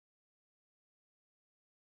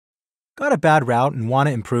Got a bad route and want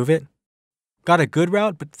to improve it? Got a good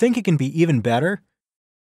route but think it can be even better?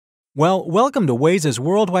 Well, welcome to Waze's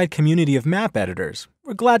worldwide community of map editors.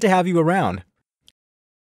 We're glad to have you around.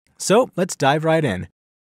 So, let's dive right in.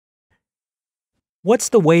 What's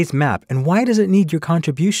the Waze map and why does it need your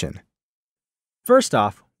contribution? First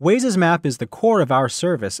off, Waze's map is the core of our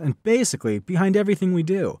service and basically behind everything we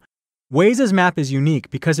do. Waze's map is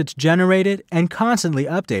unique because it's generated and constantly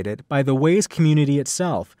updated by the Waze community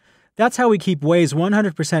itself. That's how we keep Waze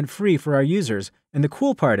 100% free for our users, and the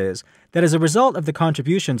cool part is that as a result of the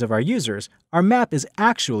contributions of our users, our map is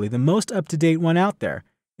actually the most up-to-date one out there.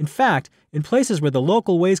 In fact, in places where the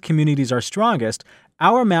local Waze communities are strongest,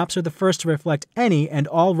 our maps are the first to reflect any and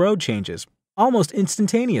all road changes, almost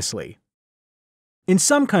instantaneously. In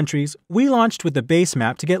some countries, we launched with the base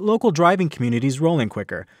map to get local driving communities rolling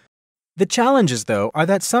quicker. The challenges, though, are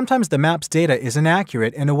that sometimes the map's data is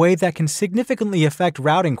inaccurate in a way that can significantly affect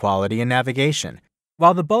routing quality and navigation.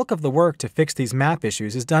 While the bulk of the work to fix these map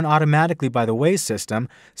issues is done automatically by the Waze system,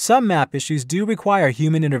 some map issues do require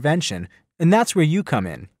human intervention, and that's where you come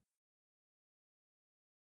in.